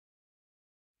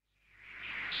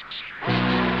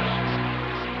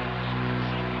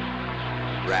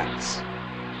Rats.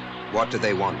 What do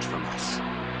they want from us?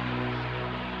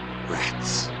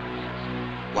 Rats.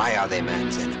 Why are they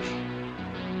man's enemy?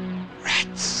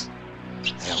 Rats.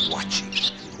 They are watching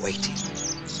and waiting.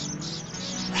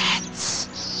 Rats.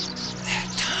 Their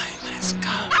time has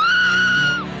come.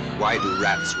 Why do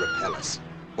rats repel us?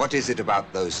 What is it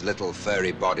about those little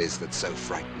furry bodies that's so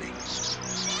frightening?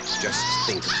 Just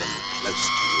think of them close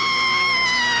to you.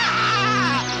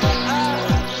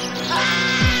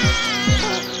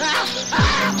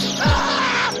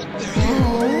 They're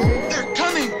here. They're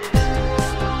coming.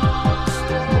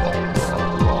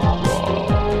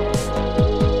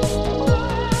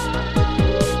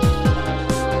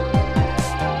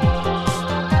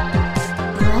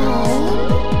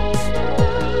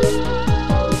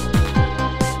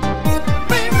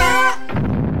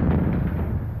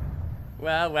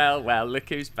 Well, look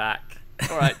who's back.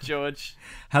 All right, George.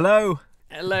 Hello.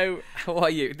 Hello, how are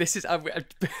you? This is,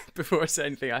 before I say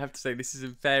anything, I have to say this is a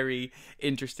very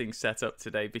interesting setup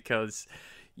today because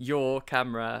your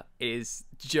camera is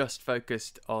just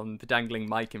focused on the dangling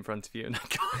mic in front of you and I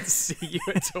can't see you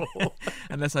at all.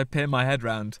 Unless I peer my head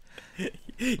round.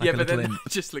 Yeah, but then it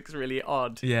just looks really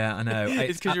odd. Yeah, I know.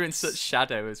 It's because you're in such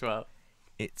shadow as well.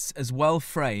 It's as well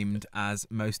framed as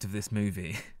most of this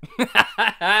movie.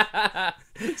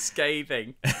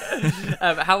 Scathing.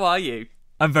 How are you?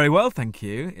 I'm very well, thank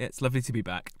you. It's lovely to be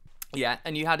back. Yeah,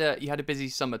 and you had a busy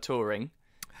summer touring.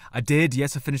 I did.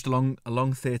 Yes, I finished a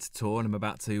long theatre tour, and I'm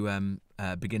about to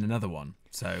begin another one.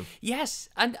 So yes,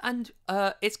 and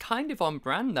it's kind of on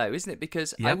brand though, isn't it?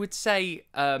 Because I would say,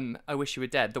 I Wish You Were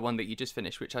Dead, the one that you just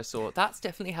finished, which I saw, that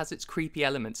definitely has its creepy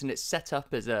elements, and it's set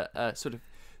up as a sort of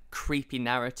creepy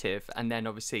narrative, and then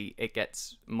obviously it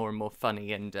gets more and more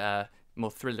funny and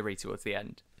more thrillery towards the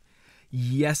end.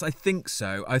 Yes, I think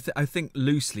so. I think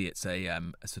loosely it's a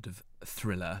sort of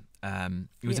thriller.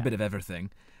 It was a bit of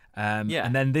everything.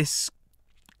 And then this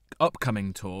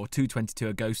upcoming tour, 222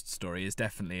 A Ghost Story, is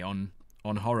definitely on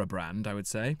horror brand, I would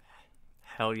say.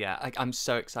 Hell yeah. I'm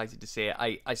so excited to see it.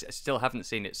 I still haven't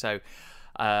seen it, so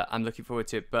I'm looking forward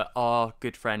to it. But our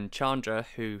good friend Chandra,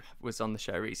 who was on the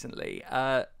show recently,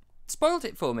 spoiled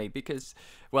it for me because,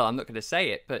 well, I'm not going to say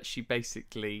it, but she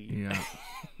basically...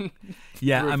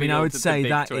 Yeah, I mean, I would say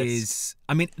that twist. is...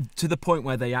 I mean, to the point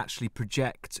where they actually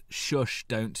project shush,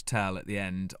 don't tell at the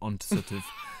end onto sort of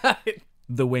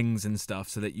the wings and stuff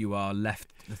so that you are left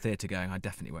the theatre going, I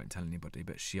definitely won't tell anybody,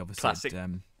 but she obviously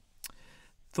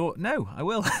thought, no, I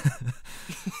will.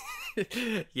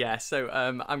 Yeah, so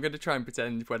I'm going to try and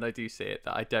pretend when I do see it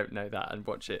that I don't know that and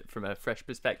watch it from a fresh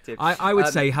perspective. I would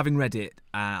say, having read it,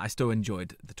 I still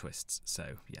enjoyed the twists,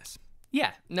 so yes.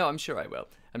 Yeah, no, I'm sure I will.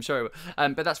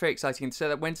 But that's very exciting.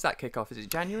 So when does that kick off? Is it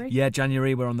January? Yeah,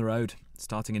 January, we're on the road,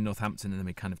 starting in Northampton, and then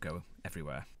we kind of go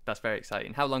everywhere. That's very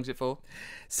exciting. How long's it for?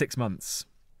 6 months.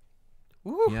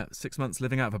 Woo. Yeah, 6 months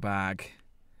living out of a bag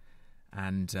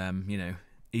and,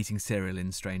 eating cereal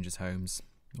in strangers' homes.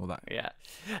 All that. Yeah.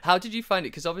 How did you find it?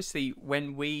 Because obviously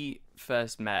when we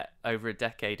first met over a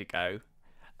decade ago,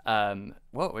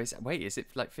 what was it? Wait, is it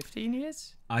like 15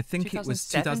 years? I think it was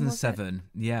 2007.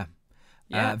 Yeah.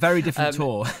 Very different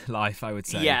tour life, I would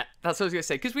say. Yeah, that's what I was going to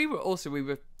say. Because we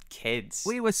were kids.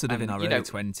 We were sort of in our early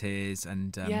 20s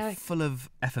and full of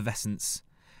effervescence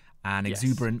and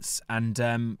exuberance.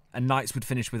 And nights would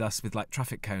finish with us with like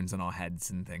traffic cones on our heads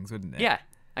and things, wouldn't it? Yeah,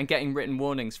 and getting written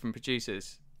warnings from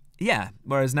producers. Yeah,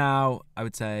 whereas now I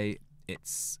would say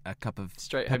it's a cup of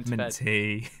straight home to bed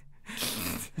tea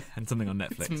and something on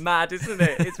Netflix. It's mad, isn't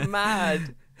it? It's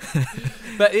mad.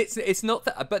 But it's not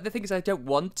that. But the thing is, I don't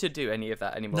want to do any of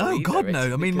that anymore. No, either. God,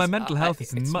 no. I mean, my mental health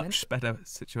is in it's much better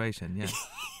situation. Yeah.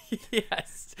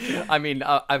 Yes. I mean,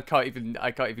 I can't even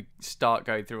start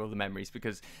going through all the memories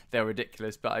because they're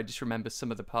ridiculous. But I just remember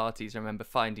some of the parties. I remember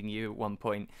finding you at one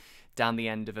point down the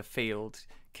end of a field,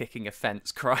 kicking a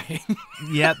fence, crying.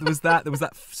 Yeah, there was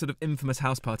that sort of infamous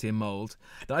house party in Mould.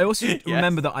 I also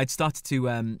remember that I'd started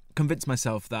to convince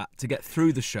myself that to get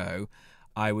through the show,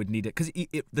 I would need it because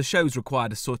the shows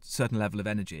required a certain level of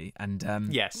energy, and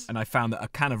and I found that a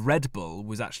can of Red Bull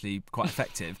was actually quite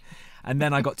effective. And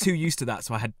then I got too used to that,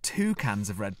 so I had 2 cans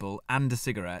of Red Bull and a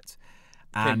cigarette,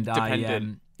 and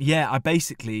I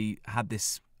basically had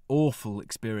this awful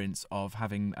experience of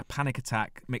having a panic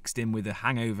attack mixed in with a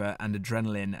hangover and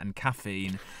adrenaline and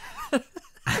caffeine.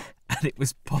 And it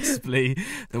was possibly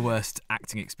the worst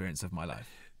acting experience of my life.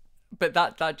 But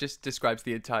that just describes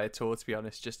the entire tour, to be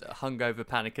honest. Just a hungover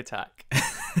panic attack.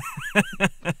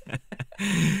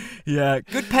 Yeah,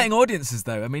 good paying audiences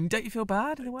though. I mean, don't you feel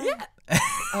bad in a way? Yeah.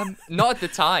 Not at the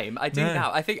time. I do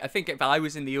now. I think if I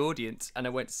was in the audience and I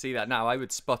went to see that now, I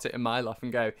would spot it a mile off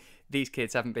and go, "These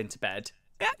kids haven't been to bed."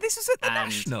 Yeah, this is at the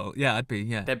National. Yeah, I'd be.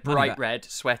 Yeah, they're bright red,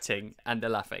 sweating, and they're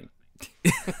laughing.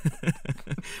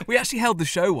 We actually held the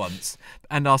show once,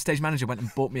 and our stage manager went and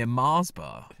bought me a Mars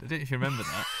bar. I don't know if you remember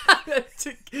that.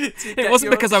 It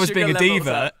wasn't because I was being a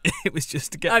diva. It was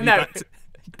just to get me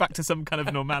back to some kind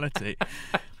of normality.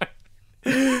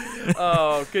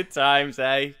 Oh, good times,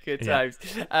 eh? Good times.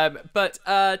 But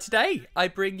today I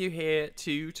bring you here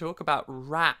to talk about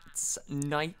Rats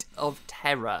Night of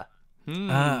Terror.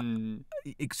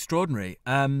 Extraordinary.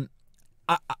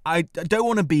 I don't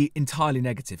want to be entirely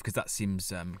negative because that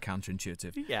seems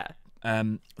counterintuitive. Yeah.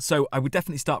 So I would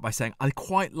definitely start by saying I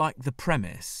quite like the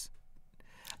premise.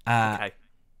 Okay.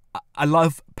 I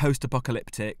love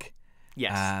post-apocalyptic.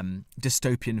 Yes.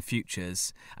 Dystopian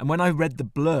futures. And when I read the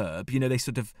blurb, they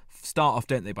sort of start off,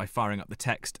 don't they, by firing up the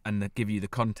text and they give you the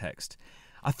context.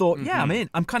 I thought, yeah, I'm in.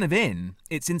 I'm kind of in.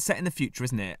 It's set in the future,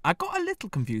 isn't it? I got a little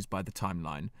confused by the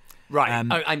timeline. Right.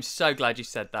 I'm so glad you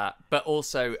said that, but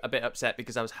also a bit upset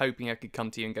because I was hoping I could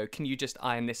come to you and go, can you just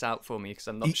iron this out for me? Because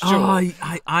I'm not sure.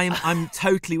 I'm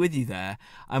totally with you there.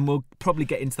 And we'll probably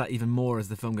get into that even more as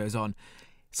the film goes on.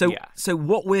 So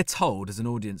what we're told as an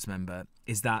audience member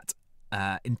is that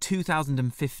in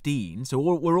 2015, so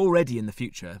we're already in the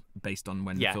future based on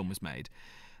when the film was made,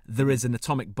 there is an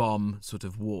atomic bomb sort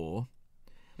of war.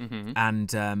 Mm-hmm. And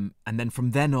then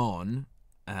from then on,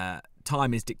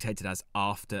 time is dictated as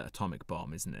after atomic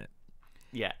bomb, isn't it?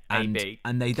 Yeah, AB.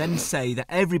 And they then say that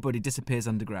everybody disappears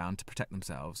underground to protect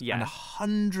themselves. Yeah. And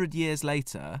 100 years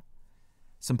later,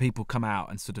 some people come out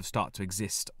and sort of start to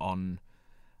exist on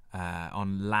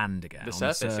land again,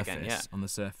 on the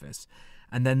surface.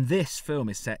 And then this film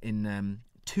is set in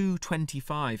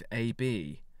 225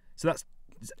 AB. So that's,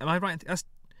 am I right? That's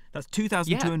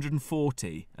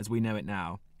 2,240 as we know it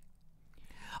now.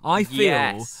 I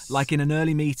feel like in an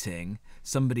early meeting,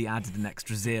 somebody added an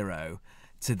extra zero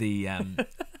to the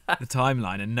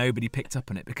timeline and nobody picked up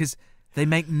on it because they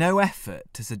make no effort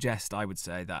to suggest, I would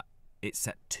say, that it's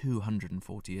set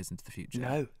 240 years into the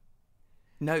future.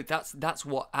 No, that's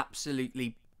what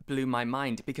absolutely blew my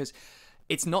mind because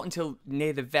it's not until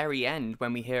near the very end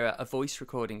when we hear a voice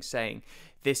recording saying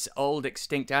this old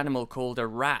extinct animal called a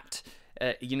rat,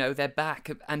 they're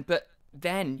back. But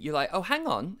then you're like, oh, hang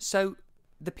on. So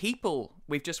the people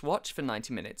we've just watched for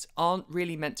 90 minutes aren't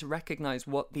really meant to recognize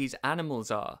what these animals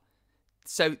are.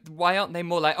 So why aren't they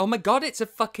more like, oh my God, it's a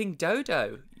fucking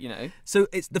dodo, So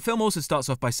the film also starts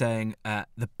off by saying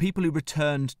the people who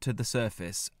returned to the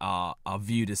surface are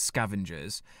viewed as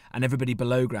scavengers and everybody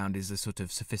below ground is a sort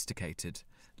of sophisticated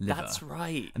liver. That's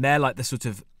right. And they're like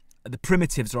the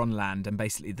primitives are on land and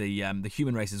basically the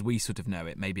human race as we sort of know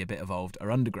it, maybe a bit evolved,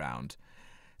 are underground.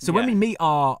 So when we meet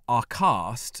our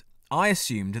cast, I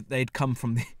assumed that they'd come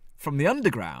from the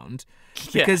underground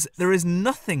because there is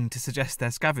nothing to suggest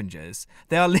they're scavengers.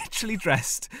 They are literally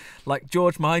dressed like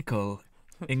George Michael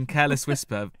in Careless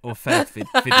Whisper or Fair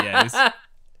videos.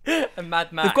 And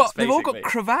Mad Max, they've all got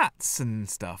cravats and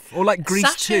stuff. Or like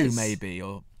Grease 2 maybe.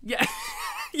 Or yeah,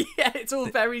 it's all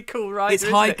very cool, right? It's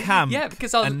high camp. Yeah,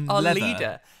 because our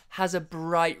leader has a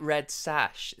bright red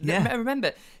sash. Yeah.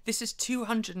 Remember, this is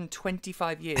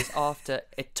 225 years after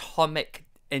atomic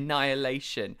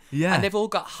annihilation. Yeah. And they've all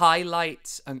got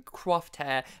highlights and coiffed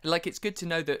hair. Like, it's good to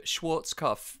know that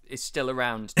Schwarzkopf is still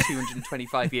around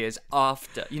 225 years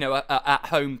after, at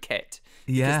home kit.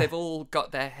 Because they've all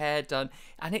got their hair done.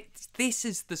 And this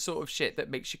is the sort of shit that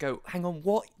makes you go, hang on,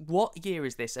 what year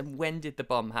is this? And when did the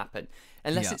bomb happen?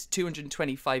 Unless it's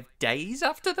 225 days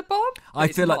after the bomb? I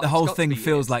feel like the whole thing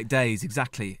feels like days.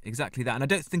 Exactly that. And I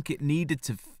don't think it needed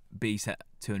to be set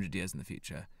 200 years in the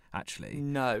future. Actually,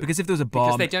 no, because if there was a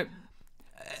bomb, because they don't.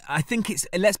 I think it's.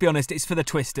 Let's be honest, it's for the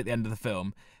twist at the end of the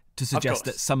film to suggest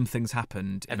that some things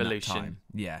happened evolution. In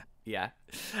that time. Yeah.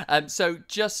 So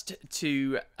just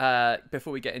to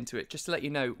before we get into it, just to let you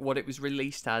know what it was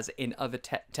released as in other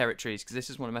territories, because this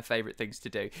is one of my favourite things to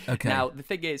do. Okay. Now the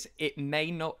thing is, it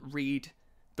may not read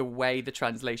the way the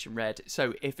translation read.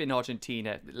 So if in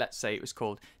Argentina, let's say it was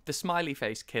called The Smiley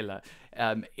Face Killer,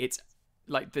 it's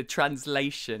like the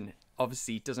translation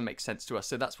obviously doesn't make sense to us.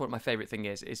 So that's what my favourite thing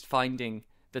is finding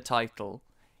the title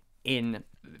in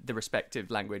the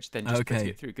respective language, then just putting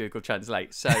it through Google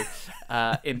Translate. So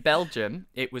in Belgium,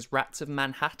 it was Rats of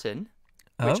Manhattan,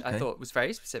 which I thought was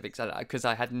very specific because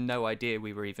I had no idea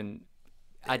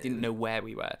I didn't know where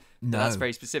we were. No. That's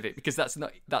very specific because that's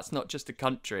not just a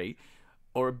country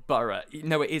or a borough.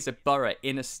 No, it is a borough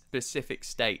in a specific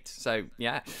state. So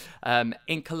yeah.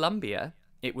 In Colombia,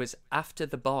 it was After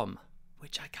the Bomb,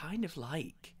 which I kind of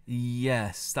like.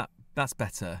 Yes, that's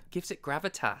better. Gives it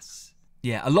gravitas.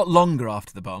 Yeah, a lot longer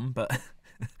after the bomb, but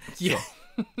yeah.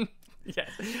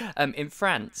 Yes. In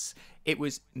France, it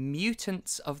was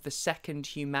Mutants of the Second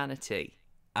Humanity.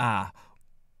 Ah,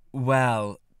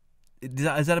 well,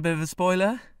 is that a bit of a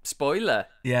spoiler? Spoiler,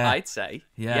 Yeah. I'd say.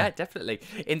 Yeah. Definitely.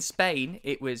 In Spain,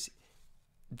 it was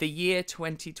the year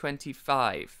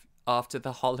 2025 after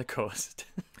the Holocaust.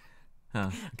 Oh,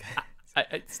 okay.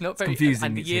 It's not very confusing.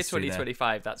 And the year history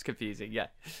 2025, that's confusing. Yeah.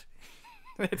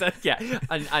 Yeah,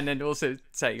 and then also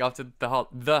saying after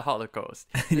the Holocaust.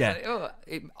 Yeah.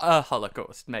 A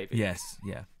Holocaust, maybe. Yes.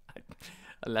 Yeah.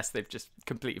 Unless they've just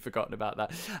completely forgotten about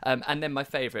that. And then my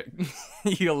favourite,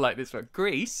 you'll like this one,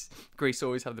 Greece. Greece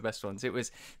always have the best ones. It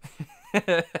was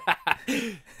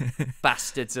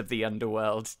Bastards of the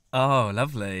Underworld. Oh,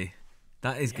 lovely.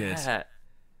 That is good.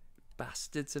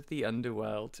 Bastards of the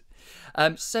Underworld.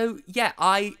 So, yeah,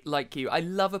 I, like you, I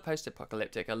love a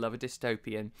post-apocalyptic. I love a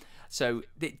dystopian. So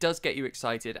it does get you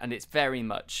excited, and it's very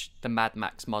much the Mad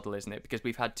Max model, isn't it? Because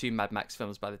we've had 2 Mad Max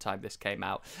films by the time this came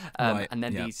out. Right, and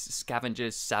then yeah. these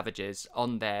scavengers, savages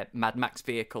on their Mad Max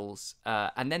vehicles.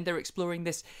 And then they're exploring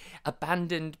this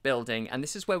abandoned building. And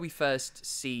this is where we first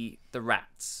see the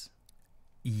rats.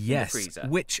 Yes, in the freezer.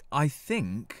 Which I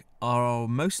think are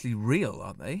mostly real,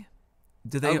 aren't they?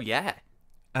 Do they? Oh, yeah.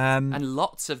 And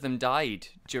lots of them died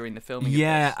during the filming of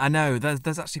this. I know.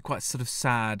 There's actually quite a sort of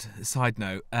sad side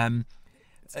note.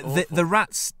 The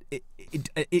rats,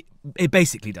 it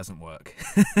basically doesn't work.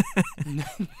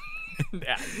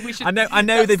 Yeah, I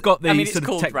know they've got the it's sort of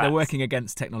called they're rats. working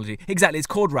against technology. Exactly, it's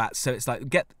called rats, so it's like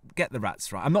get the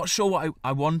rats right. I'm not sure what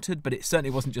I wanted, but it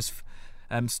certainly wasn't just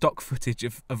stock footage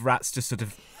of rats just sort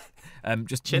of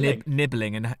just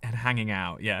nibbling and hanging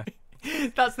out. Yeah.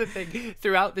 That's the thing.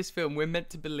 Throughout this film, we're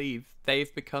meant to believe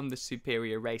they've become the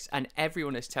superior race, and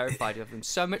everyone is terrified of them.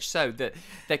 So much so that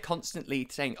they're constantly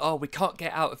saying, "Oh, we can't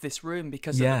get out of this room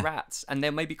because of the rats," and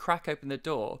they'll maybe crack open the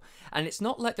door, and it's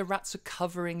not like the rats are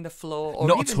covering the floor or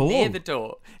not even at all. near the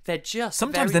door. They're just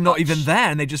sometimes they're not even there,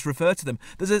 and they just refer to them.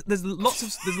 There's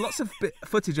lots of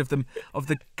footage of them, of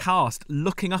the cast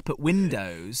looking up at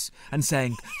windows and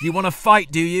saying, "You want to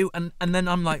fight, do you?" And then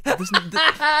I'm like,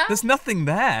 "There's nothing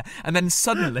there," and then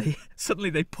suddenly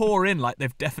they pour in like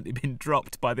they've definitely been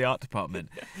dropped by the art department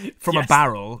from a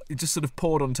barrel. It just sort of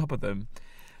poured on top of them.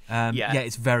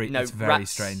 It's very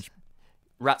strange.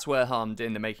 Rats were harmed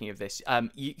in the making of this.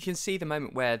 You can see the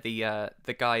moment where the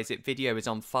guy's video is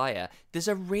on fire. There's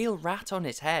a real rat on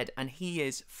his head, and he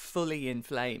is fully in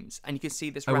flames. And you can see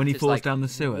this rat when he is falls like, down the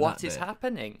sewer. What is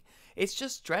happening? It's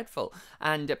just dreadful.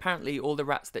 And apparently, all the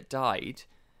rats that died,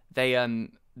 they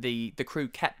the crew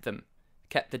kept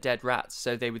the dead rats,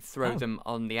 so they would throw them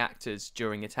on the actors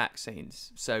during attack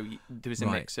scenes. So there was a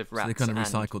mix of rats. So they kind of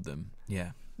recycled them.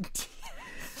 Yeah.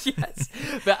 Yes,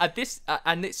 but at this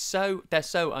and they're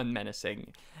so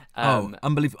unmenacing.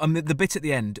 Unbelievable! The bit at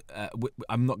the end,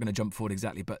 I'm not going to jump forward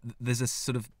exactly, but there's a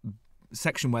sort of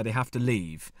section where they have to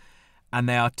leave, and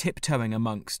they are tiptoeing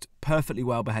amongst perfectly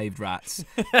well-behaved rats.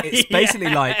 It's basically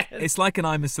it's like an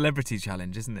I'm a Celebrity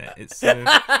challenge, isn't it? It's it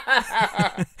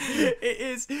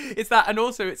is. It's that, and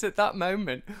also it's at that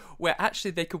moment where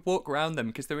actually they could walk around them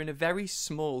because they're in a very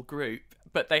small group,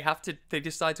 but they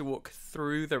decide to walk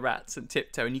through the rats and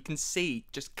tiptoe, and you can see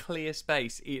just clear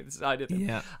space either side of them.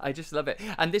 Yeah. I just love it.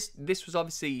 And this was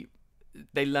obviously,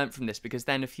 they learnt from this, because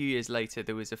then a few years later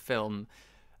there was a film,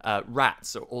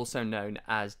 Rats, or also known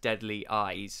as Deadly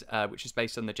Eyes, which is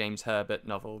based on the James Herbert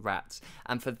novel Rats.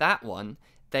 And for that one,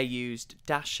 they used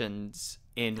Dachshunds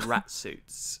in rat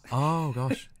suits. Oh,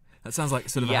 gosh. That sounds like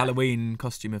sort of a Halloween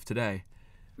costume of today.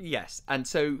 Yes, and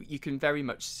so you can very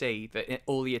much see that in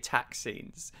all the attack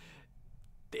scenes,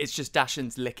 it's just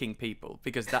Dachshunds licking people,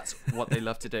 because that's what they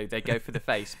love to do. They go for the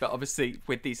face, but obviously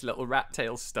with these little rat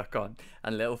tails stuck on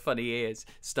and little funny ears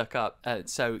stuck up.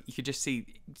 So you could just see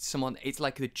someone, it's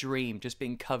like the dream, just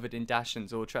being covered in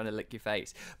Dachshunds all trying to lick your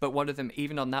face. But one of them,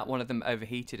 even on that, one of them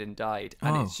overheated and died.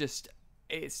 And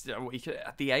it's the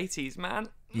 80s, man.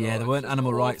 Yeah, there weren't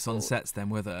animal rights on sets then,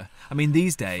 were there? I mean,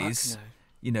 these days... Fuck no.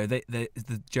 You know,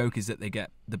 the joke is that they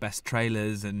get the best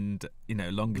trailers and, you know,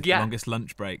 longest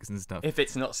lunch breaks and stuff. If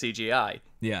it's not CGI.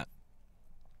 Yeah,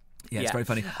 it's very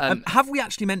funny. Have we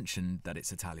actually mentioned that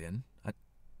it's Italian?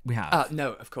 We have.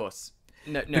 No, of course.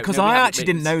 No, because I actually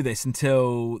didn't know this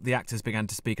until the actors began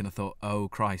to speak, and I thought, oh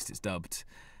Christ, it's dubbed.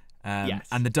 Yes.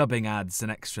 And the dubbing adds an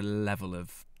extra level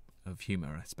of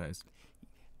humour, I suppose.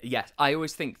 Yes, I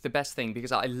always think the best thing,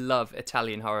 because I love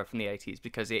Italian horror from the 80s,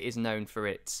 because it is known for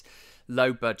its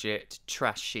low-budget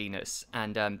trashiness,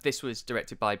 and this was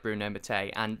directed by Bruno Mattei,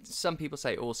 and some people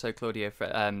say also Claudio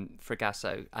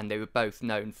Fragasso, and they were both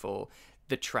known for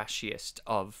the trashiest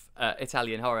of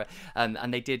Italian horror,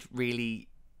 and they did really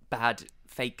bad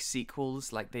fake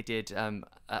sequels, like they did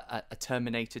a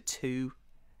Terminator 2.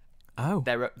 Oh.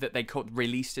 That they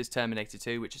released as Terminator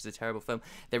 2, which is a terrible film.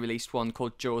 They released one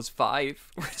called Jaws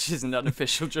 5, which is an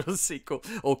unofficial Jaws sequel,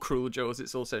 or Cruel Jaws,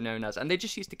 it's also known as. And they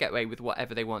just used to get away with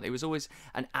whatever they want. It was always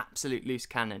an absolute loose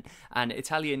cannon. And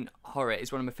Italian horror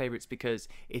is one of my favourites because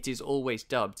it is always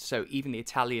dubbed. So even the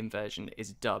Italian version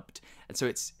is dubbed. And so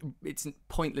it's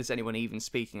pointless anyone even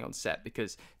speaking on set,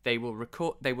 because they will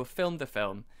film the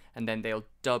film, and then they'll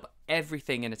dub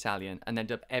everything in Italian and then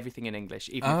dub everything in English,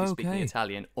 even if you're speaking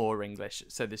Italian or English.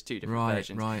 So there's two different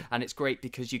versions. Right. And it's great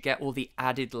because you get all the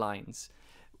added lines,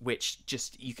 which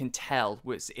just you can tell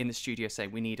was in the studio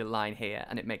saying, we need a line here,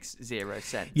 and it makes zero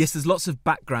sense. Yes, there's lots of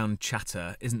background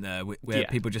chatter, isn't there, where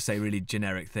people just say really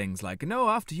generic things like, no,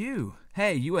 after you.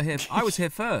 Hey, you were here. I was here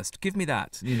first. Give me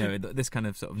that. You know, this kind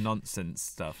of sort of nonsense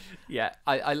stuff. Yeah,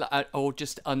 I or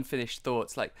just unfinished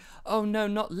thoughts like, oh no,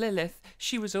 not Lilith.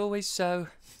 She was always so...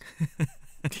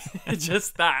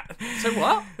 just that. So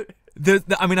what?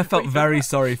 I mean, I felt very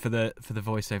sorry for the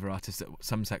voiceover artist at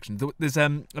some sections. There's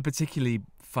a particularly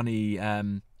funny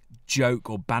joke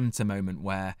or banter moment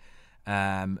where,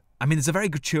 I mean, there's a very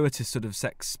gratuitous sort of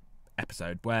sex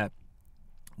episode where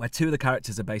two of the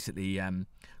characters are basically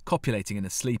copulating in a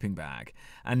sleeping bag,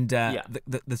 and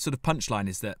the sort of punchline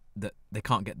is that they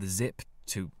can't get the zip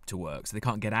to work, so they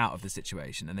can't get out of the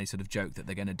situation, and they sort of joke that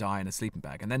they're going to die in a sleeping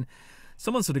bag, and then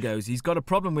someone sort of goes, he's got a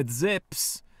problem with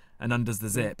zips, and undoes the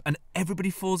zip, and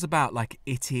everybody falls about like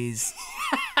it is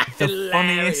the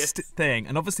funniest thing.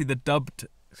 And obviously the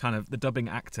dubbing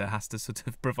actor has to sort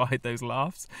of provide those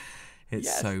laughs.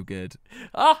 It's so good.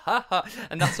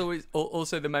 And that's always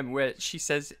also the moment where she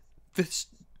says the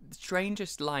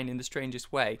strangest line in the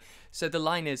strangest way. So the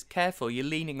line is, careful, you're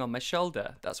leaning on my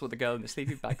shoulder. That's what the girl in the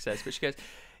sleeping bag says. But she goes,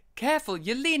 careful,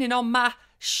 you're leaning on my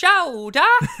shoulder.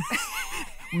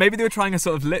 Maybe they were trying a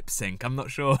sort of lip sync. I'm not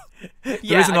sure.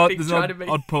 There's an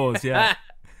odd pause, yeah.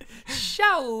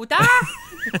 Shoulder.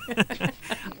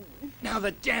 Now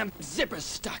the damn zipper's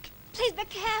stuck. Please be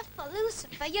careful,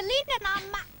 Lucifer. You're leaning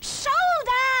on my shoulder.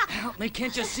 Help me,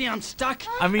 can't you see I'm stuck?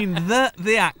 I mean,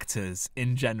 the actors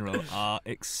in general are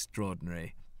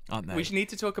extraordinary, aren't they? We need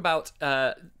to talk about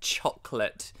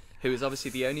Chocolate, who is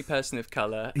obviously the only person of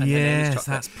colour. And yes, her name is Chocolate.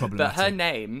 That's problematic. But her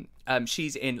name,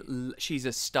 she's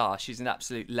a star. She's an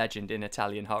absolute legend in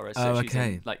Italian horror. So she's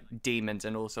in, like, Demons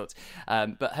and all sorts.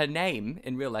 But her name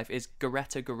in real life is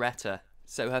Goretta.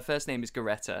 So her first name is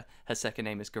Goretta. Her second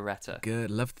name is Goretta. Good.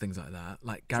 Love things like that.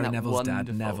 Like Gary Neville's dad,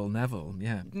 Neville.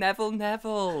 Yeah.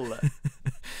 Neville.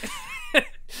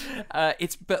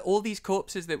 But all these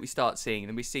corpses that we start seeing,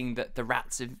 and we're seeing that the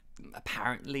rats have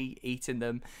apparently eaten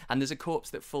them, and there's a corpse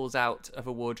that falls out of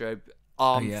a wardrobe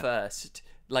first.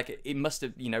 Like, it must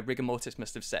have, rigor mortis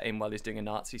must have set in while he's doing a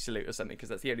Nazi salute or something, because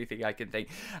that's the only thing I can think.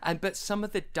 But some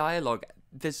of the dialogue,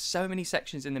 there's so many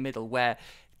sections in the middle where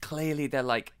clearly they're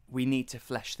like, we need to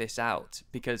flesh this out,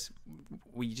 because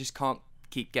we just can't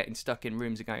keep getting stuck in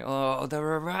rooms and going, oh, there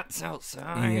are rats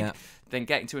outside. Then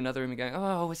getting to another room and going,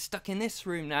 oh, we're stuck in this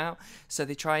room now. So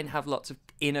they try and have lots of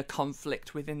inner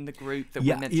conflict within the group that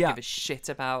we're meant to give a shit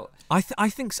about. I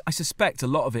suspect a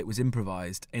lot of it was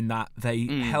improvised, in that they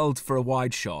held for a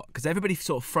wide shot, because everybody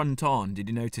sort of front on. Did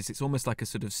you notice? It's almost like a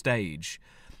sort of stage.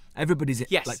 Everybody's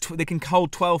like they can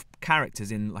hold 12 characters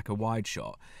in like a wide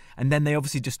shot, and then they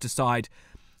obviously just decide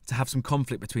to have some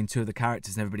conflict between two of the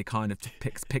characters, and everybody kind of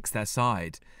picks their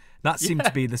side. That seemed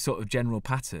to be the sort of general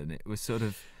pattern. It was sort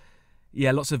of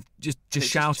lots of just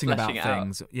shouting about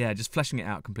things. Yeah, just fleshing it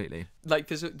out completely. Like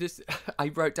there's this. I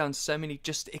wrote down so many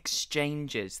just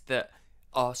exchanges that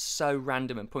are so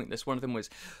random and pointless. One of them was,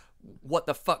 what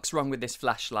the fuck's wrong with this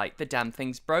flashlight? The damn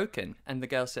thing's broken. And the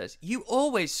girl says, you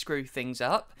always screw things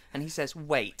up. And he says,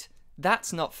 wait,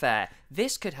 that's not fair.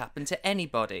 This could happen to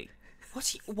anybody.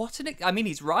 I mean,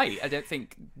 he's right. I don't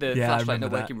think the flashlight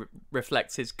not working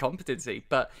reflects his competency,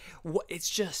 but it's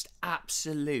just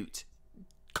absolute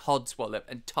codswallop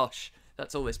and tosh.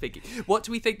 That's all they're speaking. What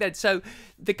do we think then? So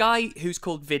the guy who's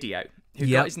called Video, who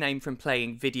got his name from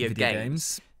playing video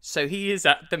games. So he is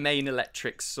at the main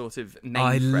Electrics sort of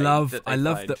mainframe. I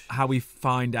love how we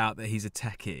find out that he's a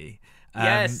techie.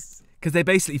 Yes. Because they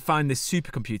basically find this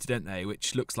supercomputer, don't they,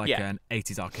 which looks like an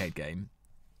 80s arcade game.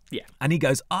 Yeah. And he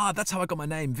goes, that's how I got my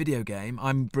name, video game.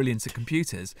 I'm brilliant at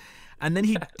computers. And then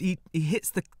he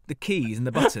hits the keys and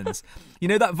the buttons. You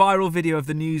know that viral video of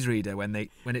the newsreader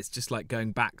when it's just like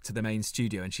going back to the main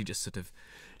studio, and she just sort of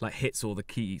like hits all the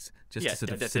keys just to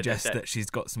sort of suggest that she's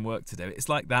got some work to do. It's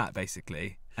like that,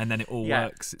 basically. And then it all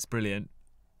works. It's brilliant.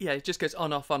 Yeah, it just goes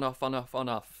on, off, on, off, on, off, on,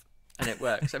 off. And it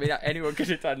works. I mean, anyone could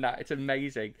have done that. It's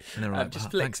amazing. And they're like, just "Oh,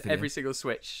 flicks thanks, every single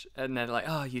switch, and they're like,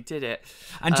 "Oh, you did it."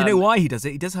 And do you know why he does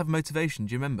it? He does have motivation.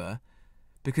 Do you remember?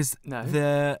 Because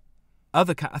the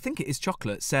other cat, I think it is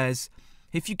Chocolate, says,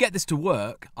 "If you get this to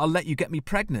work, I'll let you get me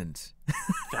pregnant."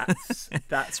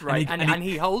 That's right. And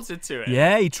he holds it to it.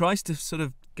 Yeah, he tries to sort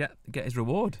of get his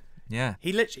reward. Yeah.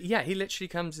 He literally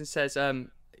comes and says,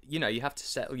 you have to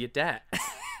settle your debt.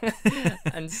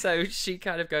 And so she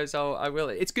kind of goes, "Oh, I will."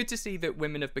 It's good to see that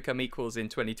women have become equals in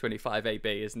 2025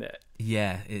 AB, isn't it?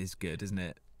 Yeah, it is good, isn't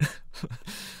it?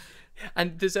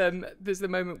 And there's the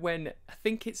moment when I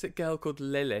think it's a girl called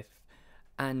Lilith,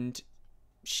 and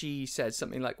she says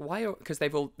something like, "Why?" Because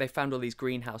they found all these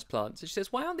greenhouse plants. And she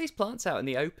says, "Why aren't these plants out in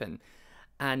the open?"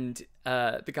 And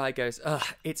the guy goes, "Ugh,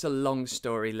 it's a long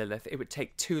story, Lilith. It would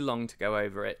take too long to go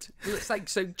over it." It's like,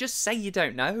 so just say you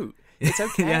don't know. It's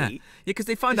okay. Yeah, because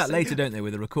they find out later, don't they,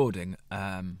 with the recording.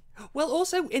 Well,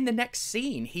 also in the next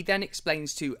scene, he then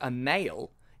explains to a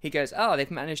male. He goes, "Oh,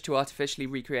 they've managed to artificially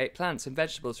recreate plants and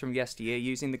vegetables from yesteryear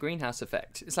using the greenhouse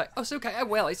effect." It's like, "Oh, it's okay.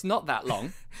 Well, it's not that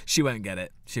long." She won't get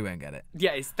it.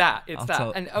 Yeah, it's that. And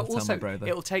I'll also, tell my brother.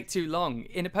 It'll take too long.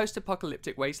 In a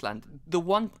post-apocalyptic wasteland, the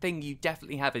one thing you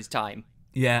definitely have is time.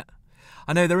 Yeah.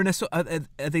 I know, they're in a sort. Are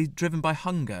they driven by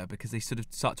hunger because they sort of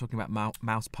start talking about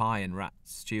mouse pie and rat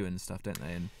stew and stuff, don't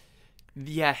they? And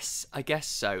yes, I guess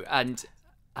so. And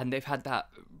they've had that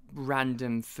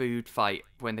random food fight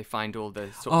when they find all the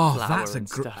sort of flour and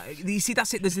stuff. You see,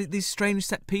 that's it. There's these strange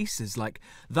set pieces. Like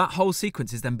that whole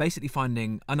sequence is them basically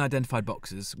finding unidentified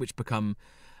boxes which become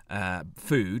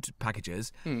food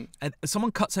packages, and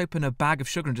someone cuts open a bag of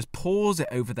sugar and just pours it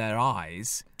over their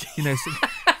eyes. So,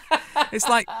 it's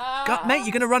like, God, mate,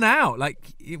 you're going to run out. Like,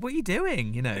 what are you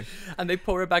doing, And they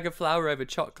pour a bag of flour over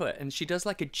chocolate, and she does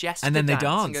like a gesture and then they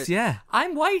dance, and goes, yeah.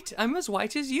 "I'm white. I'm as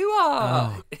white as you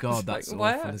are." Oh, God, that's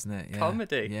like, awful, isn't it? Yeah.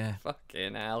 Comedy. Yeah.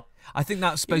 Fucking hell. I think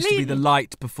that's supposed to be the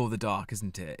light before the dark,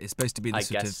 isn't it? It's supposed to be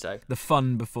the the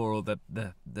fun before all the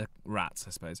rats,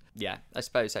 I suppose. Yeah, I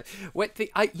suppose so.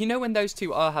 When those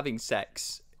two are having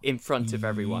sex in front of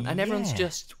everyone, and everyone's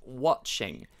just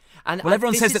watching. And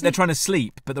everyone says that they're trying to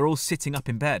sleep, but they're all sitting up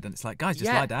in bed, and it's like, guys,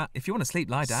 just lie down. If you want to sleep,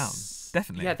 lie down.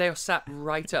 Definitely. Yeah, they're sat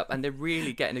right up, and they're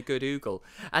really getting a good oogle.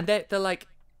 And they're like,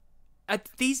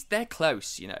 they're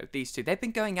close, these two. They've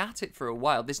been going at it for a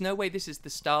while. There's no way this is the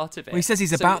start of it. Well, he says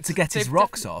he's about to get his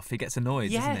rocks off. He gets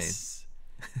annoyed, doesn't he?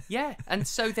 Yeah, and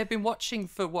so they've been watching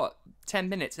for 10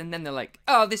 minutes, and then they're like,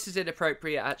 "Oh, this is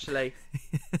inappropriate, actually."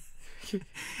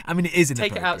 I mean, it is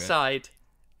inappropriate. Take it outside.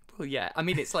 Well, yeah. I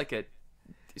mean, it's like a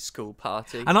school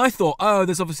party. And I thought,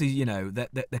 there's obviously,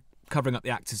 they're covering up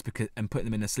the actors and putting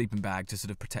them in a sleeping bag to sort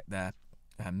of protect their,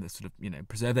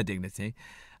 preserve their dignity.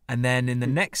 And then in the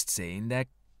next scene, they're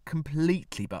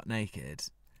completely butt naked.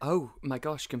 Oh my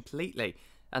gosh, completely.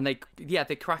 And they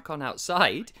crack on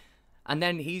outside. And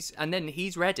then he's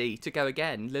ready to go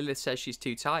again. Lilith says she's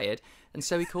too tired, and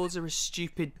so he calls her a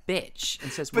stupid bitch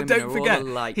and says, "But women don't are forget, all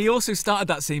alike." He also started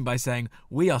that scene by saying,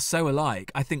 "We are so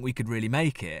alike, I think we could really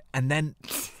make it." And then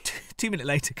 2 minutes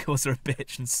later calls her a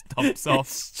bitch and stomps off.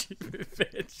 Stupid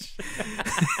bitch.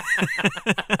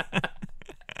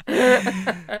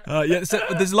 So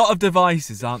there's a lot of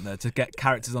devices, aren't there, to get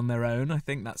characters on their own. I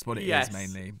think that's what it is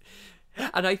mainly.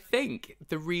 And I think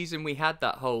the reason we had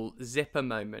that whole zipper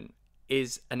moment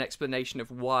is an explanation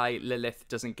of why Lilith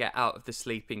doesn't get out of the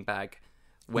sleeping bag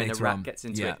when a rat gets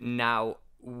into it. Now,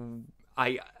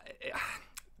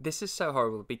 this is so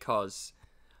horrible because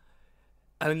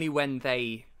only when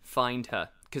they find her,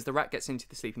 because the rat gets into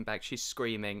the sleeping bag, she's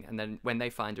screaming, and then when they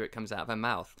find her, it comes out of her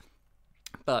mouth.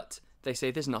 But they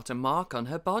say there's not a mark on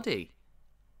her body.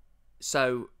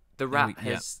 So the rat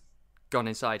has gone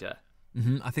inside her.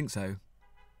 Mm-hmm, I think so.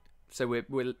 So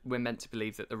we're meant to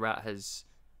believe that the rat has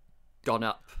gone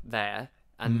up there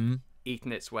and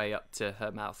eaten its way up to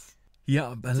her mouth.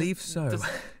 Yeah, I believe so.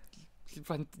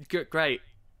 Great.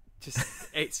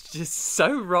 It's just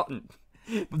so rotten.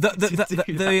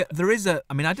 There is a.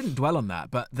 I mean, I didn't dwell on that,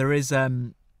 but there is.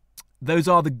 Those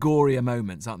are the gorier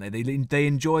moments, aren't they? They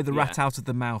enjoy the rat out of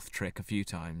the mouth trick a few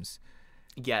times.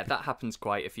 Yeah, that happens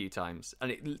quite a few times,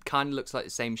 and it kind of looks like the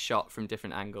same shot from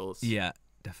different angles. Yeah,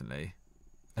 definitely.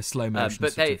 A slow motion.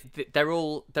 But they're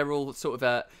all sort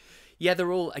of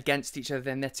they're all against each other,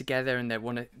 and they're together, and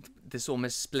there's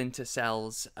almost splinter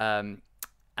cells. And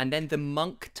then the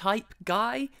monk type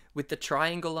guy with the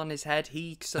triangle on his head,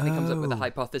 he suddenly comes up with a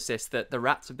hypothesis that the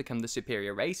rats have become the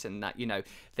superior race, and that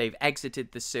they've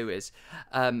exited the sewers.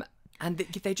 And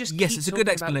they just keep it's a good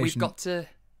explanation. We've got to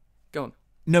go on.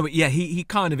 No, but yeah, he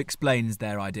kind of explains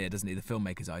their idea, doesn't he? The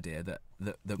filmmaker's idea that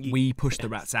we push the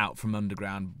rats out from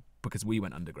underground because we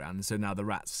went underground. And so now the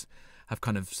rats have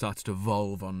kind of started to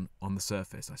evolve on the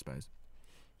surface, I suppose.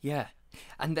 Yeah.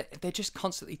 And they're just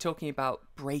constantly talking about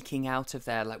breaking out of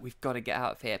there, like, we've got to get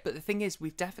out of here. But the thing is,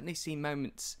 we've definitely seen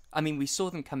moments. I mean, we saw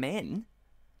them come in.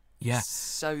 Yeah.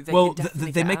 So they well, can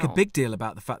definitely they get make out. a big deal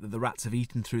about the fact that the rats have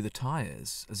eaten through the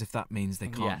tyres, as if that means they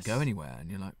can't go anywhere. And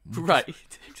you're like, right.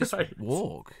 Just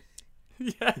walk.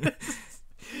 Yeah.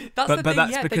 But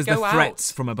that's because the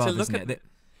threats from above, isn't it?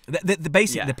 The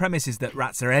basic the premise is that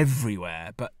rats are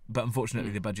everywhere, but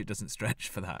unfortunately the budget doesn't stretch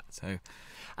for that. So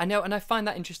I know, and I find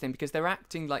that interesting because they're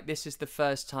acting like this is the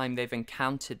first time they've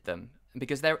encountered them,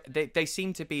 because they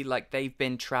seem to be like they've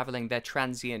been traveling. They're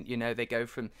transient, you know. They go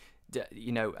from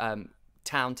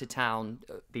town to town,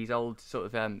 these old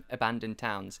sort of abandoned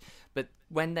towns. But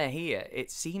when they're here, it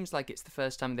seems like it's the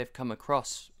first time they've come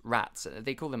across rats.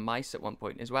 They call them mice at one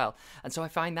point as well, and so I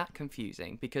find that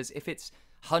confusing because if it's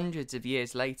hundreds of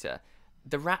years later,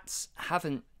 the rats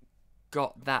haven't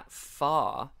got that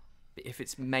far. If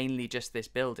it's mainly just this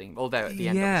building, although at the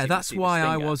end, that's why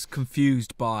I was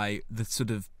confused by the sort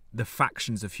of the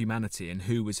factions of humanity and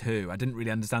who was who. I didn't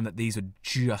really understand that these had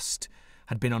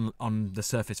been on the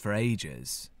surface for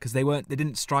ages, because they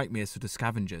didn't strike me as sort of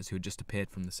scavengers who had just appeared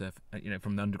from the surface,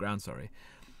 from the underground. Sorry.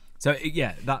 So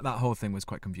that whole thing was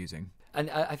quite confusing.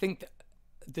 And I think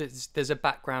there's a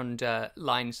background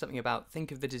line, something about,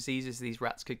 think of the diseases these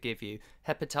rats could give you: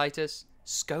 hepatitis,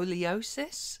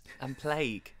 scoliosis, and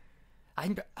plague.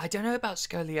 I don't know about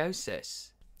scoliosis.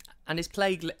 And is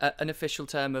plague an official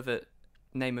term of a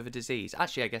name of a disease?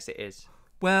 Actually, I guess it is.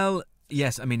 Well,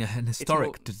 yes. I mean, an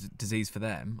historic disease for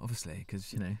them, obviously,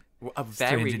 because a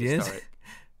very historic.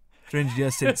 300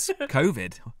 years since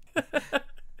COVID.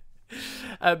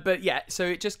 But yeah, so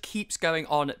it just keeps going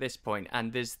on at this point,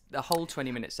 and there's the whole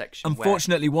 20-minute section.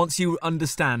 Unfortunately, once you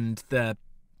understand the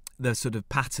sort of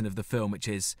pattern of the film, which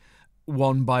is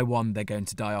one by one they're going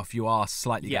to die off, you are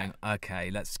slightly going, okay,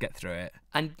 let's get through it.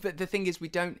 But the thing is, we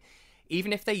don't,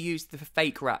 even if they use the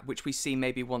fake rat, which we see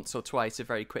maybe once or twice, a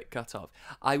very quick cut of,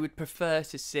 I would prefer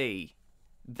to see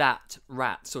that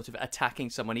rat sort of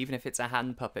attacking someone, even if it's a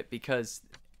hand puppet, because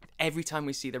every time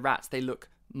we see the rats, they look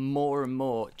more and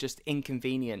more just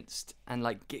inconvenienced and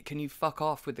like, can you fuck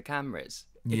off with the cameras?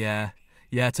 Yeah,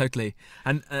 totally.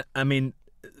 And I mean,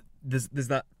 there's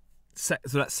that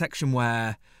that section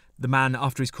where the man,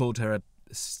 after he's called her a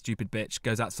stupid bitch,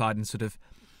 goes outside and sort of,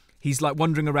 he's like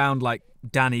wandering around like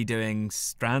Danny doing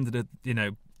stranded at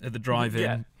the drive-in.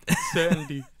 Yeah,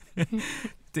 Sandy.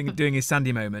 doing his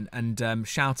Sandy moment and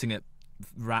shouting at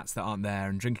rats that aren't there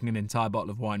and drinking an entire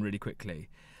bottle of wine really quickly.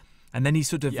 And then he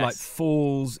sort of like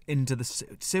falls into the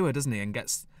sewer, doesn't he? And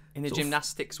gets in a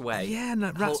gymnastics way. Yeah,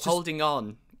 and rats holding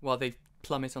on while they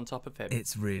plummet on top of him.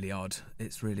 It's really odd.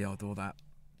 All that.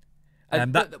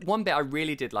 But one bit I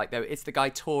really did like, though, it's the guy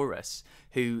Taurus,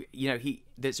 who,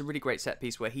 there's a really great set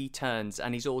piece where he turns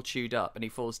and he's all chewed up and he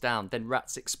falls down. Then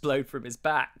rats explode from his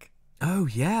back. Oh,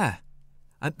 yeah.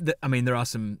 I mean, there are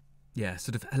some,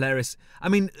 sort of hilarious. I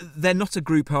mean, they're not a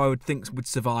group who I would think would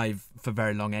survive for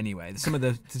very long anyway. Some of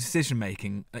the decision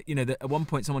making, at one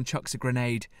point someone chucks a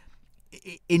grenade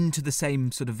into the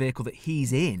same sort of vehicle that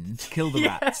he's in to kill the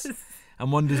rats.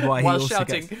 And wonders why while he also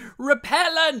shouting, gets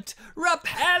repellent!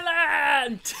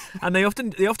 And they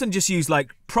often just use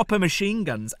like proper machine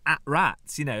guns at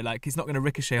rats, like he's not going to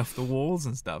ricochet off the walls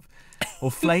and stuff,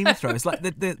 or flamethrowers. Like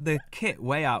the kit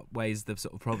way outweighs the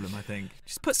sort of problem. I think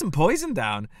just put some poison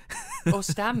down, or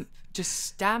stamp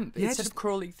instead of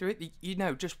crawling through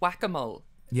it. Just whack-a-mole.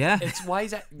 Yeah, it's why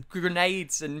is that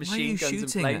grenades and machine guns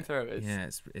and flamethrowers? Yeah,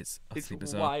 it's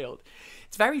bizarre. Wild.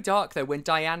 It's very dark though when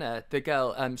Diana, the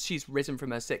girl, she's risen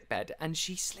from her sickbed and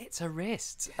she slits her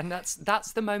wrists, and that's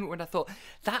the moment when I thought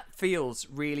that feels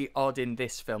really odd in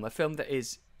this film, a film that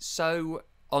is so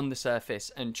on the surface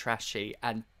and trashy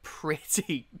and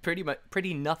pretty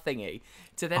nothingy,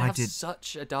 to then have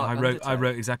such a dark undertone. I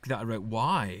wrote exactly that. I wrote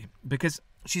why, because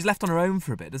she's left on her own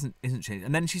for a bit, isn't she?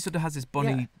 And then she sort of has this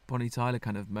Bonnie Tyler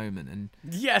kind of moment, and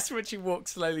yes, when she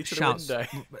walks slowly to the window,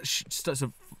 she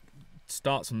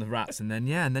starts on the rats, and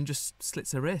then just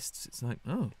slits her wrists. It's like,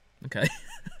 oh, okay.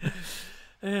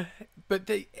 But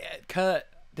Kurt,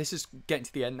 this is getting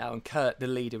to the end now, and Kurt, the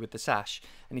leader with the sash,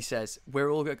 and he says,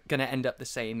 "We're all going to end up the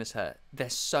same as her.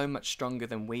 They're so much stronger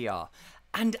than we are."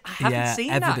 And I haven't seen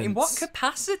evidence. that. In what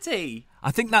capacity?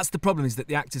 I think that's the problem, is that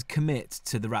the actors commit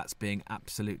to the rats being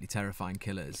absolutely terrifying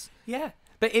killers. Yeah.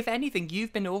 But if anything,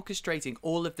 you've been orchestrating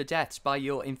all of the deaths by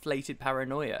your inflated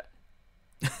paranoia.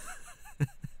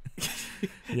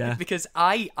 Yeah. Because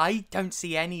I don't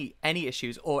see any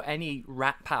issues or any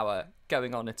rat power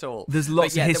going on at all. There's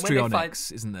lots of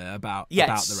histrionics, isn't there, about the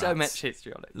rats? So much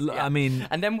histrionics. Yeah. I mean,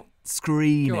 and then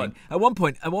screaming. At one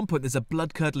point, there's a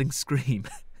blood-curdling scream,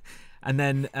 and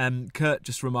then Kurt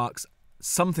just remarks,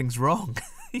 "Something's wrong."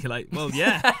 You're like, well,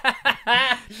 yeah,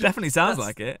 definitely sounds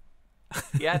like it.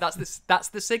 Yeah, that's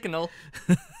the signal.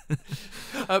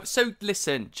 So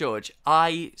listen, George,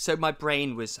 so my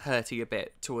brain was hurting a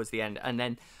bit towards the end, and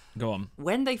then go on.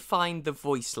 When they find the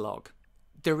voice log,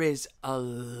 there is a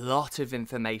lot of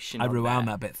information. I rewound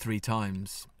that bit 3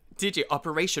 times. Did you?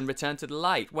 Operation Return to the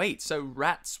Light. Wait, so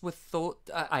rats were thought.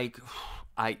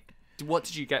 What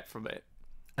did you get from it?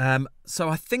 So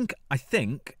I think.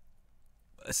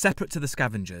 Separate to the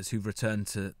scavengers who've returned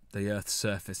to the Earth's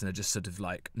surface and are just sort of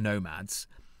like nomads,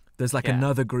 there's like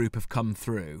another group have come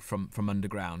through from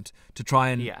underground to try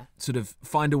and sort of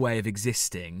find a way of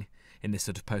existing in this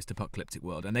sort of post-apocalyptic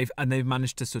world, and they've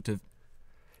managed to sort of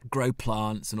grow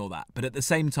plants and all that. But at the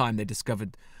same time, they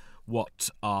discovered what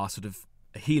our sort of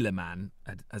healer man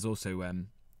has also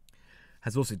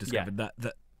discovered that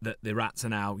the rats are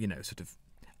now, you know, sort of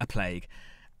a plague,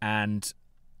 and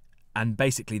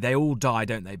basically they all die,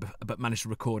 don't they? But manage to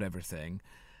record everything.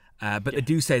 But they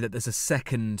do say that there's a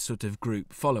second sort of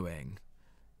group following.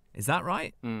 Is that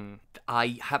right?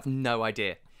 I have no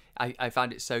idea. I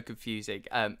found it so confusing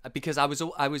because I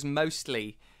was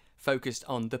mostly focused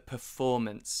on the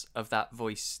performance of that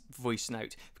voice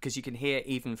note, because you can hear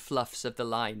even fluffs of the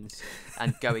lines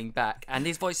and going back, and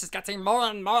his voice is getting more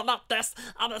and more like this,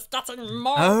 and it's getting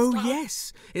more. Oh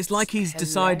yes, it's like he's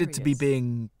decided to be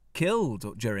being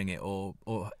killed during it, or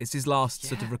it's his last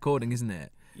sort of recording, isn't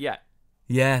it? Yeah,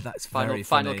 that's very funny.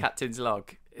 Final Captain's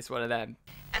Log. It's one of them.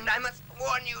 And I must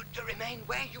warn you to remain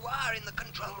where you are in the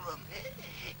control room.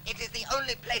 It is the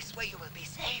only place where you will be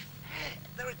safe.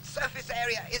 The surface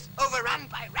area is overrun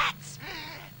by rats.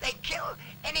 They kill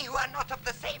any who are not of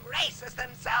the same race as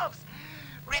themselves.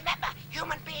 Remember,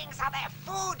 human beings are their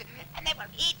food, and they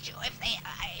will eat you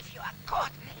if you are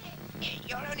caught.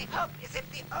 Your only hope is if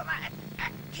the Oma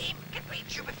team can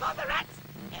reach you before the rats.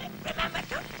 Remember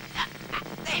to...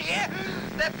 they're here!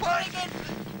 They're pouring in!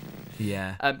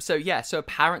 Yeah. So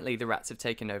apparently the rats have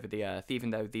taken over the Earth,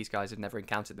 even though these guys have never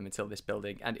encountered them until this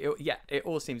building. And it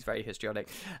all seems very histrionic.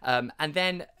 And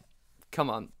then, come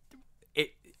on,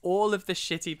 all of the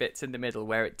shitty bits in the middle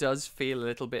where it does feel a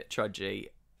little bit trudgy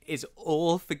is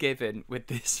all forgiven with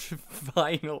this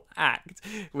final act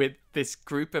with this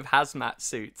group of hazmat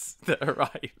suits that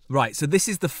arrive. Right, so this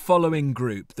is the following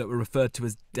group that were referred to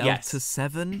as Delta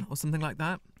 7 or something like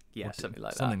that? Yeah, something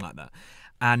like that.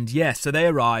 And so they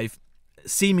arrive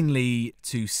seemingly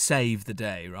to save the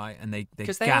day, right? And they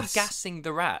because they are gassing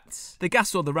the rats. They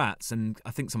gas all the rats, and I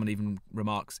think someone even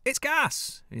remarks, "It's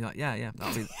gas." And you're like, yeah,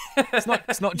 that'll be...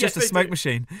 It's not just a smoke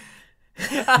machine.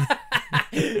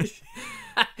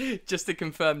 Just to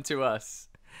confirm to us.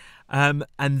 And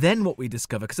then what we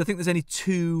discover, because I think there's only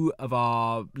 2 of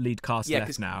our lead cast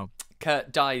left now.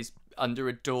 Kurt dies under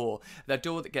a door. The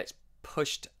door that gets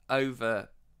pushed over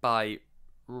by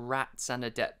rats and a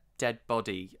dead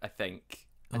body, I think.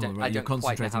 I don't quite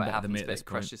know how it happens, but it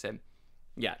crushes him.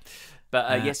 Yeah.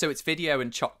 But so it's video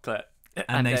and chocolate.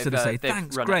 And they sort of say,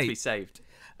 thanks, great. To be saved.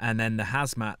 And then the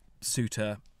hazmat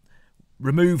suitor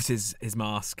removes his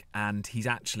mask, and he's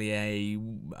actually a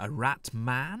rat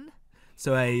man.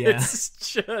 So it's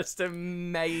just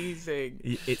amazing.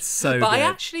 It's so But good. I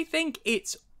actually think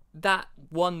it's that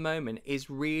one moment is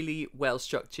really well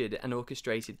structured and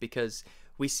orchestrated, because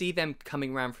we see them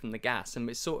coming around from the gas, and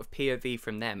it's sort of POV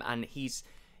from them, and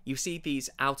you see these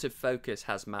out of focus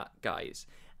hazmat guys,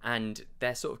 and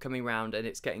they're sort of coming around, and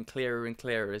it's getting clearer and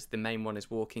clearer as the main one is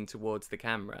walking towards the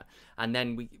camera, and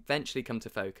then we eventually come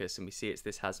to focus, and we see it's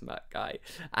this hazmat guy,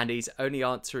 and he's only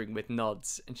answering with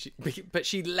nods, and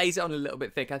she lays it on a little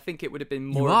bit thick. I think it would have been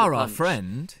more. You are our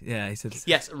friend, yeah. He said,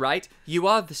 "Yes, right. You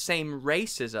are the same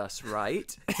race as us,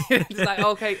 right?" It's like,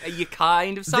 okay, are you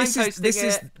kind of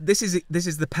signposting This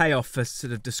is the payoff for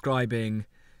sort of describing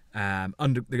the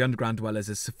underground dwellers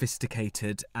as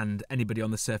sophisticated, and anybody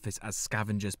on the surface as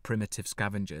scavengers, primitive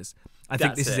scavengers. I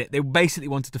think this is it. They basically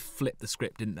wanted to flip the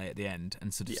script, didn't they, at the end,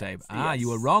 and sort of say, you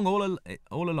were wrong all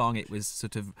along. It was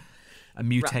sort of a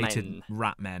mutated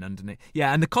rat men underneath.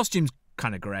 Yeah, and the costume's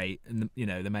kind of great, and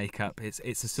the makeup. It's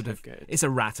a sort of good. It's a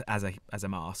rat as a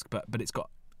mask, but it's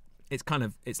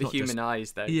not human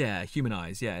eyes though. Yeah, human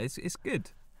eyes. Yeah, it's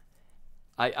good.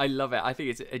 I love it. I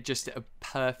think it's just a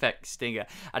perfect stinger,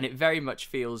 and it very much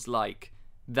feels like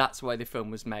that's why the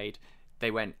film was made. They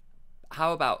went,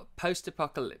 how about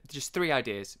post-apocalyptic? Just 3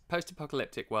 ideas: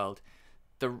 post-apocalyptic world,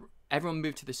 everyone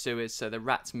moved to the sewers, so the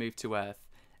rats moved to Earth,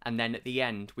 and then at the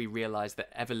end we realise that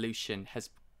evolution has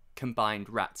combined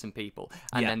rats and people,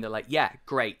 and then they're like, yeah,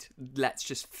 great, let's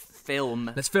just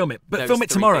film. Let's film it, but film it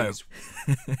tomorrow.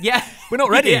 Yeah, we're not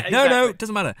ready. Yeah, exactly. No, it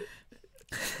doesn't matter.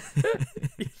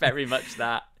 Very much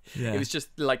that. Yeah. It was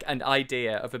just like an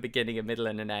idea of a beginning, a middle,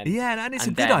 and an end. Yeah, and it's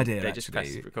a good idea. They just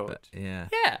pressed record. But, yeah.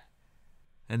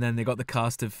 And then they got the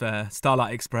cast of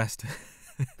Starlight Express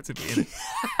to be in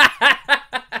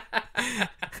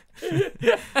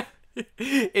it.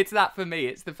 It's that for me.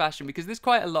 It's the fashion, because there's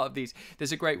quite a lot of these.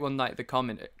 There's a great one, Night of the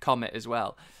Comet as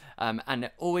well. And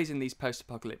always in these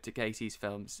post-apocalyptic 80s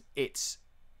films,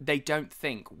 they don't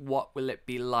think, what will it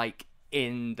be like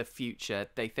in the future?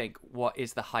 They think, what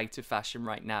is the height of fashion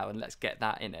right now, and let's get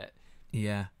that in it.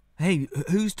 Yeah. Hey,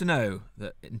 who's to know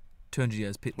that in 200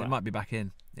 years it might be back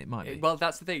in? It might be. Well,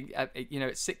 that's the thing.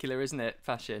 It's secular, isn't it?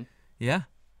 Fashion. Yeah.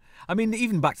 I mean,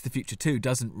 even Back to the Future 2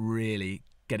 doesn't really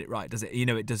get it right, does it?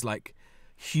 It does like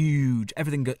huge.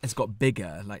 Everything has got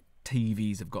bigger. Like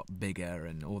TVs have got bigger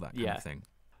and all that kind of thing.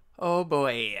 Oh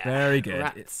boy. Very good.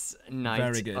 Rats Night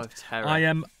very good. of Terror.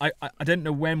 I don't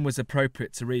know when was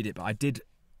appropriate to read it, but I did,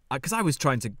 because I was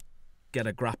trying to get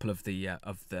a grapple of the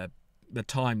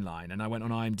timeline, and I went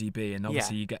on IMDb, and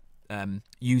obviously you get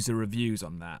user reviews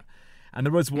on that, and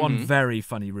there was one very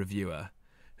funny reviewer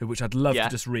which I'd love to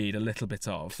just read a little bit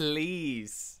of.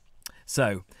 Please.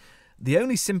 So, the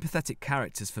only sympathetic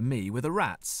characters for me were the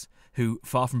rats, who,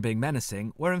 far from being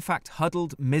menacing, were in fact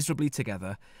huddled miserably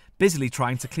together, busily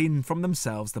trying to clean from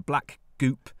themselves the black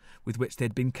goop with which they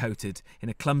had been coated in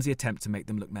a clumsy attempt to make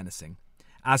them look menacing.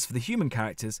 As for the human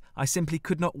characters, I simply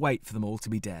could not wait for them all to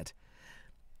be dead.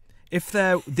 If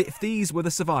these were the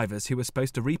survivors who were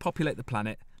supposed to repopulate the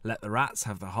planet, let the rats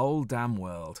have the whole damn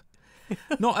world.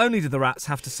 Not only do the rats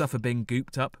have to suffer being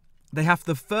gooped up, they have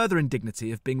the further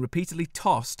indignity of being repeatedly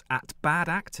tossed at bad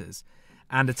actors.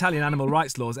 And Italian animal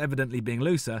rights laws evidently being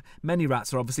looser, many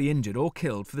rats are obviously injured or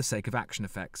killed for the sake of action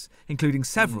effects, including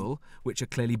several which are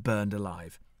clearly burned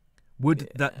alive. Would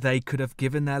that they could have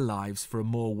given their lives for a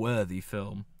more worthy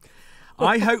film.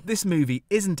 I hope this movie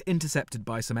isn't intercepted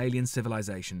by some alien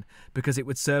civilization, because it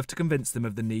would serve to convince them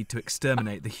of the need to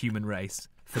exterminate the human race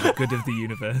for the good of the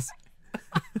universe.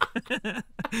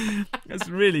 That's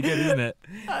really good, isn't it?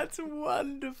 That's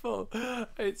wonderful.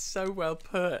 It's so well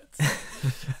put.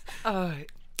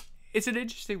 It's an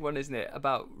interesting one, isn't it,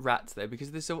 about rats though,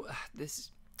 because there's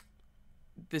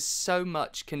so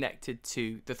much connected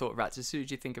to the thought of rats. As soon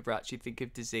as you think of rats, you think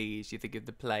of disease, you think of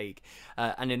the plague.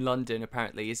 And in London,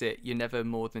 apparently, you're never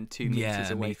more than 2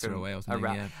 meters away from a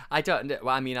rat. Yeah. I don't.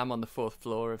 Well, I mean, I'm on the 4th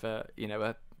floor of a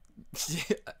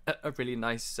really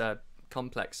nice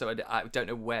complex, so I don't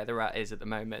know where the rat is at the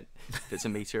moment. That's a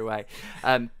meter away.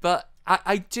 But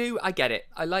I get it.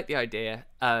 I like the idea.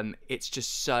 It's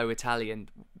just so Italian,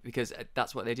 because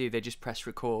that's what they do. They just press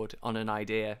record on an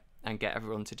idea and get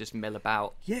everyone to just mill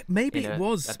about. Yeah, maybe it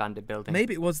was abandoned building.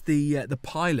 Maybe it was the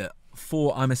pilot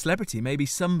for I'm a Celebrity. Maybe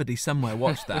somebody somewhere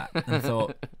watched that and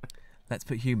thought, let's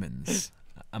put humans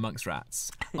amongst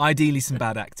rats. Ideally, some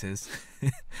bad actors.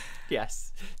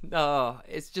 Yes. No,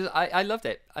 it's just I loved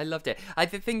it.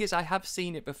 The thing is, I have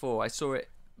seen it before. I saw it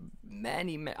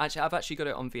actually, I've actually got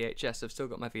it on VHS. I've still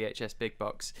got my VHS big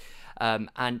box,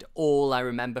 and all I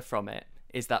remember from it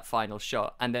is that final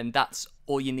shot, and then that's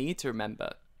all you need to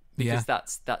remember. Because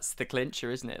that's the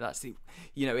clincher, isn't it? That's the,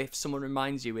 if someone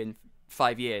reminds you in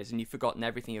 5 years and you've forgotten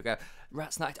everything, you'll go,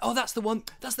 Rats Night. Oh, that's the one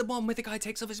where the guy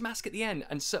takes off his mask at the end.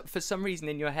 And so, for some reason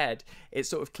in your head, it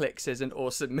sort of clicks as an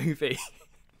awesome movie.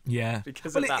 Yeah.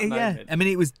 Because of that moment. Yeah. I mean,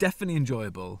 it was definitely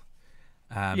enjoyable.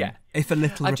 If a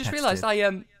little repetitive. I just realised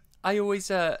I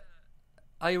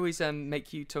always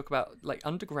make you talk about like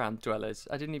underground dwellers.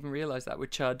 I didn't even realise that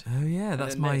with Chud. Oh yeah,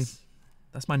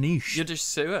 that's my niche. You're just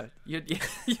sewer. You're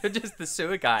just the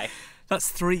sewer guy. That's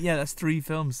 3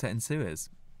 films set in sewers.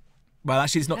 Well,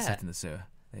 actually, it's not set in the sewer.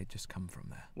 They just come from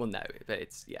there. Well, no, but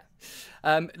it's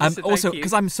Listen, also,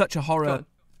 because I'm such a horror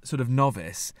sort of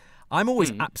novice, I'm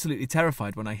always absolutely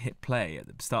terrified when I hit play at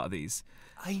the start of these.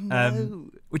 I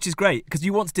know. Which is great, because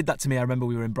you once did that to me. I remember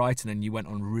we were in Brighton and you went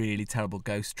on a really terrible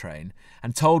ghost train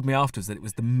and told me afterwards that it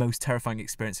was the most terrifying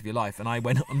experience of your life, and I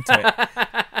went onto it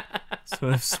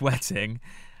sort of sweating.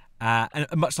 And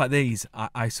much like these,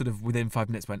 I sort of within 5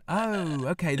 minutes went, oh,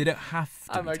 okay, they don't have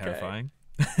to be terrifying.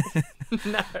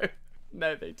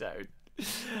 No, they don't.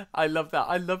 I love that.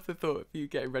 I love the thought of you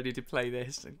getting ready to play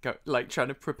this and trying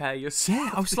to prepare yourself.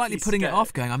 Yeah, I was slightly putting it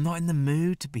off, going, I'm not in the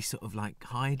mood to be sort of like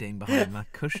hiding behind my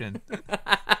cushion.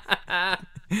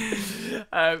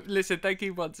 Listen, thank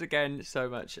you once again so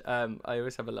much. I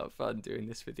always have a lot of fun doing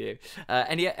this with you.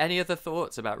 Any other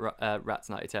thoughts about Rat's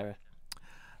Night of Terror?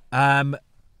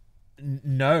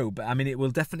 No, but I mean, it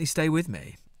will definitely stay with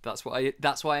me. That's why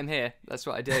I'm here. That's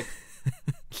what I do.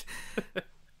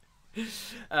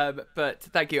 But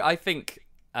thank you. I think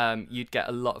you'd get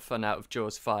a lot of fun out of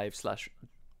Jaws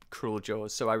 5/Cruel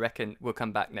Jaws. So I reckon we'll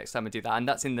come back next time and do that. And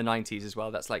that's in the 90s as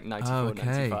well. That's like 94,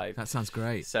 95. That sounds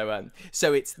great. So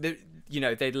it's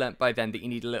they'd learnt by then that you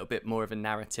need a little bit more of a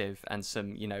narrative and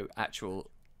some, actual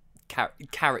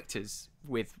characters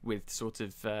with sort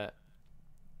of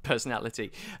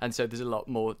personality. And so there's a lot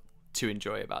more to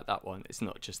enjoy about that one. It's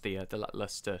not just the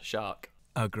lackluster shark.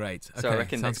 Oh, great. Okay, so I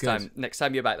reckon next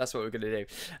time you're back, that's what we're going to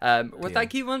do. Well,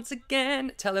 thank you once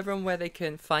again. Tell everyone where they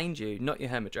can find you, not your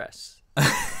home address.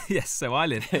 Yes, so I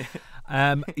live.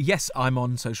 Yes, I'm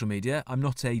on social media. I'm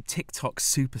not a TikTok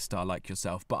superstar like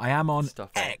yourself, but I am on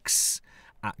X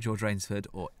at George Rainsford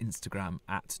or Instagram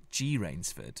at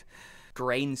Grainsford.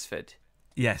 Grainsford?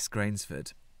 Yes,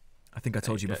 Grainsford. I think I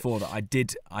told you before that I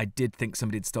did think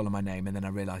somebody had stolen my name, and then I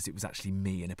realised it was actually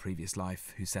me in a previous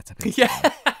life who set up Instagram.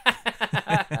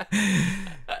 Yeah.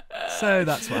 So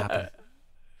that's what happened.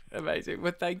 Amazing.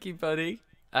 Well, thank you, buddy.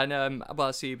 And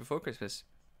I'll see you before Christmas.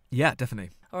 Yeah,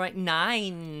 definitely. All right,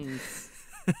 9.